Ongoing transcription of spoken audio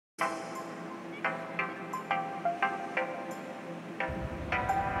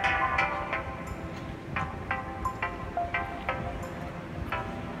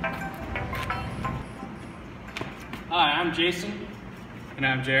I'm Jason. And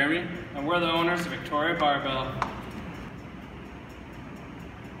I'm Jeremy. And we're the owners of Victoria Barbell.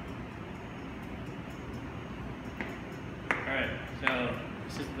 Alright, so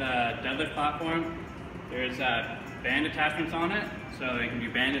this is the deadlift platform. There's band attachments on it, so you can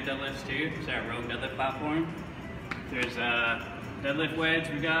do banded deadlifts too. It's our rogue deadlift platform. There's a deadlift wedge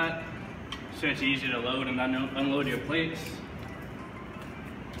we got, so it's easy to load and unload your plates.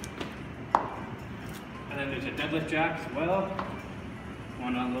 And then there's a deadlift jack as well.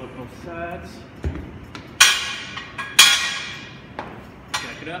 Want to unload both sides.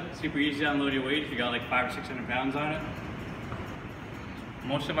 Check it out. Super easy to unload your weight if you got like 500 or 600 pounds on it.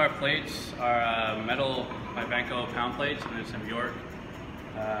 Most of our plates are metal by Banco pound plates, and there's some York,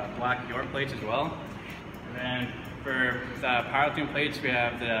 black York plates as well. And then for the powerlifting plates, we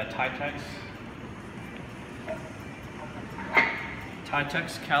have the Tytex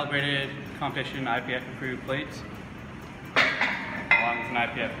calibrated competition IPF approved plates, along with an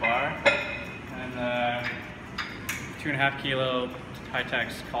IPF bar, and 2.5 kilo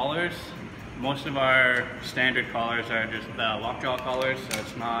Tytex collars. Most of our standard collars are just lockjaw collars, so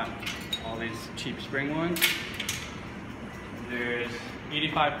it's not all these cheap spring ones. There's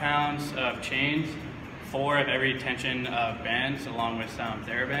 85 pounds of chains, 4 of every tension of bands, along with some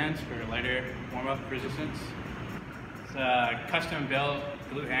TheraBands for lighter warm-up resistance. It's a custom built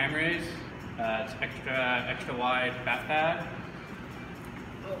glute ham raise. It's extra wide fat pad.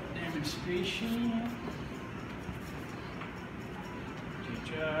 Demonstration.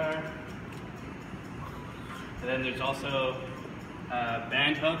 G-jar. And then there's also a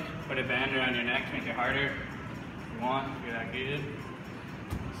band hook. Put a band around your neck to make it harder if you want, if you're that gated.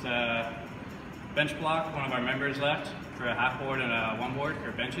 It's a bench block one of our members left for a half board and a one board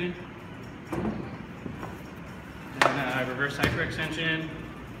for benching. And a reverse hyper extension.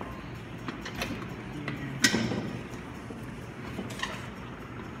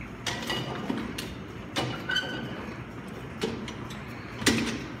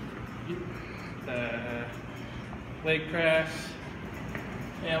 The leg press.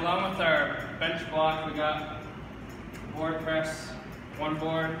 And along with our bench block, we got board press, 1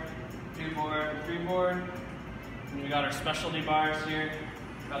 board, 2 board, 3 board. And we got our specialty bars here.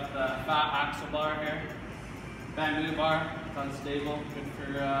 Got the fat axle bar here. Bamboo bar, it's unstable, good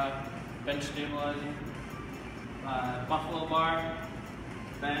for bench stabilizing. Buffalo bar,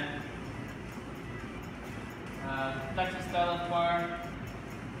 bent. Texas deadlift bar.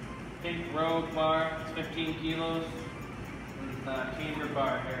 Pink Rogue bar, it's 15 kilos. And the camber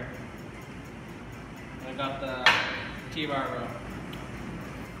bar here. And I got the T-bar row.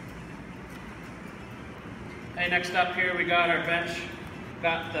 Hey, next up here we got our bench.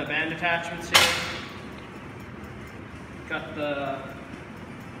 Got the band attachments here. Got the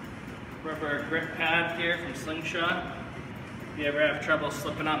rubber grip pad here from Slingshot. If you ever have trouble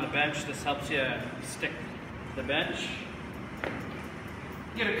slipping on the bench, this helps you stick the bench.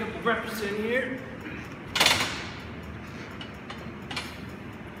 Get a couple reps in here.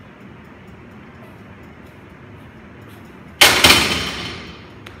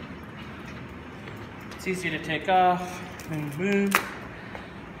 It's easy to take off. Boom, boom.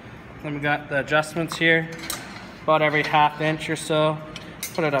 Then we got the adjustments here. About every ½ inch or so.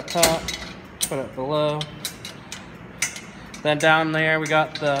 Put it up top, put it below. Then down there we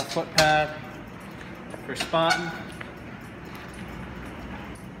got the foot pad for spotting.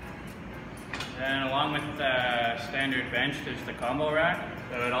 And along with the standard bench, there's the combo rack.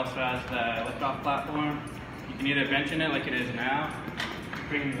 So it also has the lift-off platform. You can either bench in it like it is now,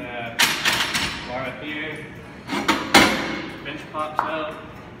 bring the bar up here, bench pops out,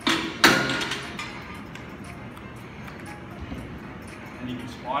 and you can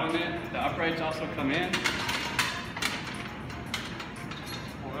squat in it. The uprights also come in.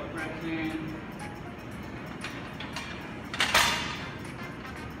 Pull uprights in.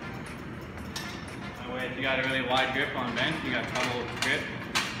 That way, if you got a really wide grip on bench, you got trouble with the grip,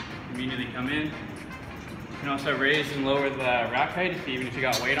 immediately come in. You can also raise and lower the rack height, even if you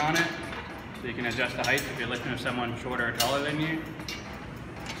got weight on it. So you can adjust the height if you're lifting with someone shorter or taller than you.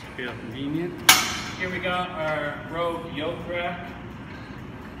 Just feel convenient. Here we got our Rogue yoke rack.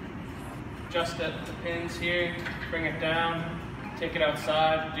 Adjust the pins here, bring it down, take it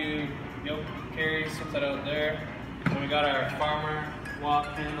outside, do yoke carries, set that out there. Then we got our farmer walk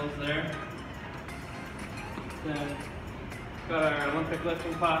handles there. Then got our Olympic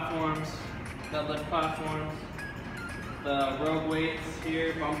lifting platforms, deadlift platforms, the Rogue weights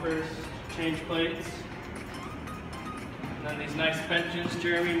here, bumpers, change plates. And then these nice benches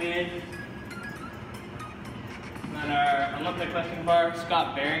Jeremy made. And then our Olympic lifting bar, it's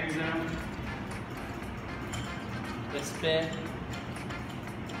got bearings in them. this bit.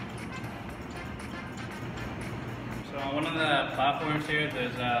 So on one of the platforms here,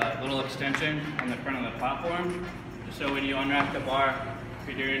 there's a little extension on the front of the platform. So when you unwrap the bar,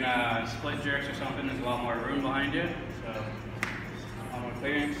 if you're doing split jerks or something, there's a lot more room behind you. So a lot more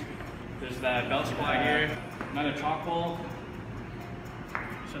clearance. There's the belt squat here, another chalk hold.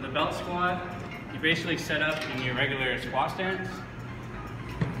 So the belt squat, you basically set up in your regular squat stance.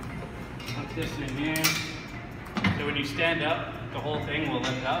 Put this in here. So when you stand up, the whole thing will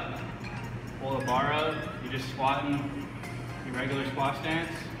lift up. Pull the bar out, you just squat in your regular squat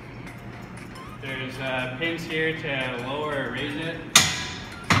stance. There's pins here to lower or raise it.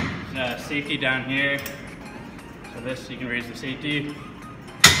 There's a safety down here. So this, you can raise the safety.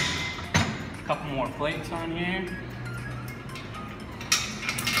 A couple more plates on here.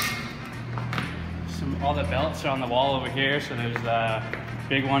 All the belts are on the wall over here. So there's a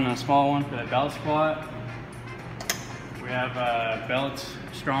big one and a small one for the belt squat. We have belts,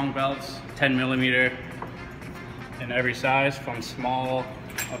 strong belts, 10 millimeter in every size from small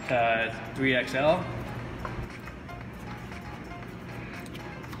up to 3XL.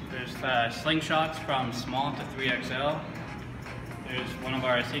 There's slingshots from small to 3XL. There's one of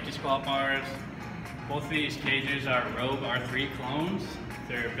our safety squat bars. Both of these cages are Rogue R3 clones.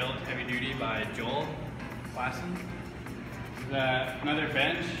 They're built heavy duty by Joel Klassen. There's another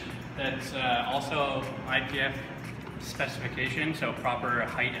bench that's also IPF specification, so proper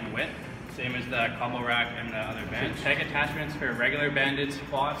height and width. Same as the combo rack and the other bench. Peg attachments for regular banded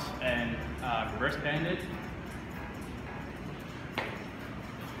squats and reverse banded.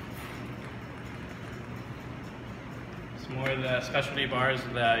 Some more of the specialty bars,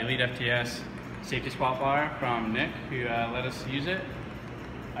 the Elite FTS safety squat bar from Nick, who let us use it.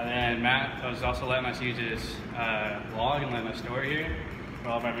 And then Matt was also letting us use his log and letting us store it here for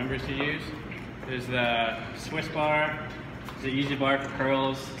all of our members to use. There's the Swiss bar, there's the Easy bar for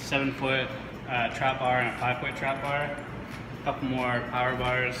curls, 7-foot trap bar and a 5-foot trap bar. A couple more power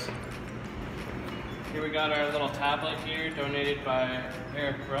bars. Here we got our little tablet here, donated by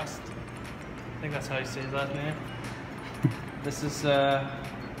Eric Rust. I think that's how you say his last name. This is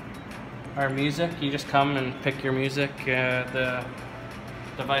our music. You just come and pick your music. The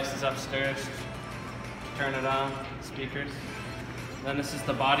device is upstairs. Turn it on, speakers. Then this is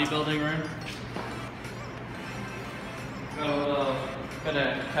the bodybuilding room. Got a little bit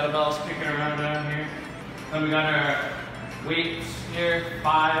of kettlebells kicking around down here. Then we got our weights here,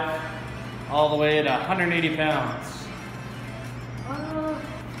 5 all the way to 180 pounds.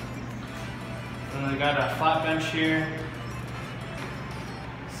 And we got a flat bench here.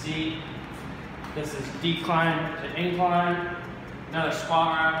 Seat. This is decline to incline. Another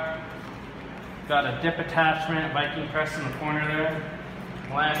squat rack. Got a dip attachment, Viking press in the corner there.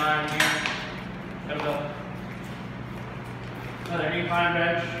 Landline here. Got another incline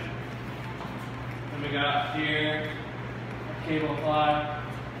bench. Then we got here a cable fly.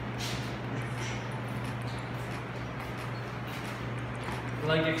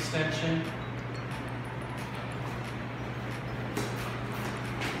 Leg extension.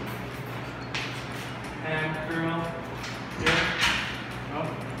 Hand curl here. Oh.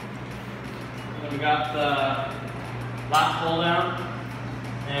 Then we got the lat pull down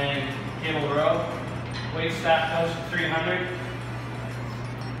and cable row. Weight stack goes to 300.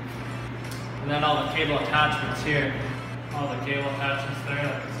 And then all the cable attachments here. All the cable attachments there,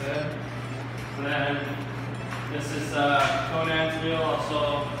 like I said. And then this is Conan's wheel,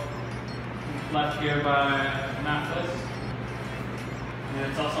 also left here by Matt.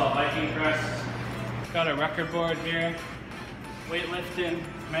 And it's also a Viking press. Got a record board here. Weightlifting,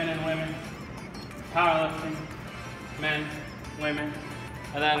 men and women. Powerlifting, men, women.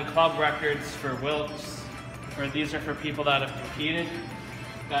 And then club records for Wilks. These are for people that have competed.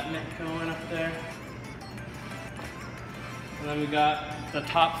 Got Nick going up there. And then we got the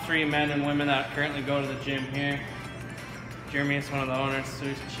top 3 men and women that currently go to the gym here. Jeremy is one of the owners, so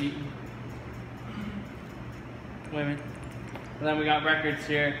he's cheating. Women. And then we got records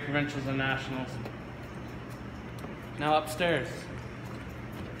here, provincials and nationals. Now upstairs.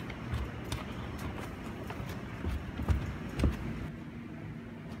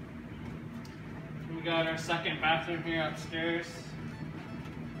 We got our second bathroom here upstairs.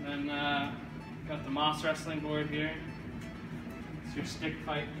 And then got the Moss wrestling board here. It's your stick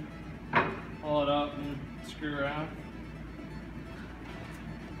fight. Pull it up and screw around.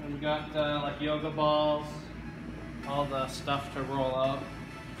 And we got like yoga balls, all the stuff to roll up,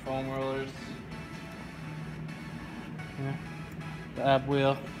 foam rollers. Yeah. The ab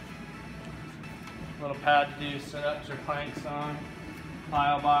wheel. Little pad to do sit-ups or planks on.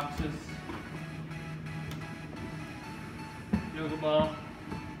 Plyo boxes. yoga ball.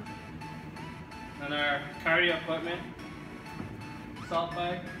 Then our cardio equipment, salt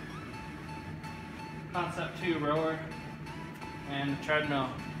bag, Concept 2 rower, and the treadmill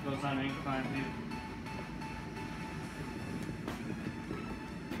goes on incline too.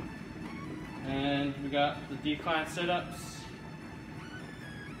 And we got the decline sit-ups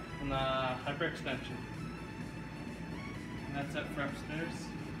and the hyperextension. And that's it for upstairs.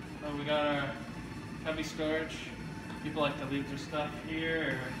 So we got our heavy storage. People like to leave their stuff here,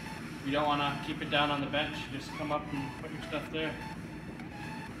 or if you don't want to keep it down on the bench, you just come up and put your stuff there.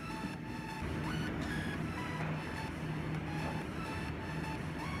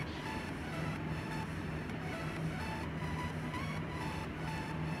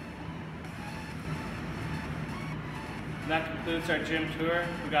 And that concludes our gym tour.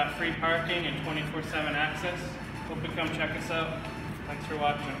 We got free parking and 24/7 access. Hope you come check us out. Thanks for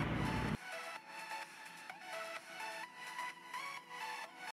watching.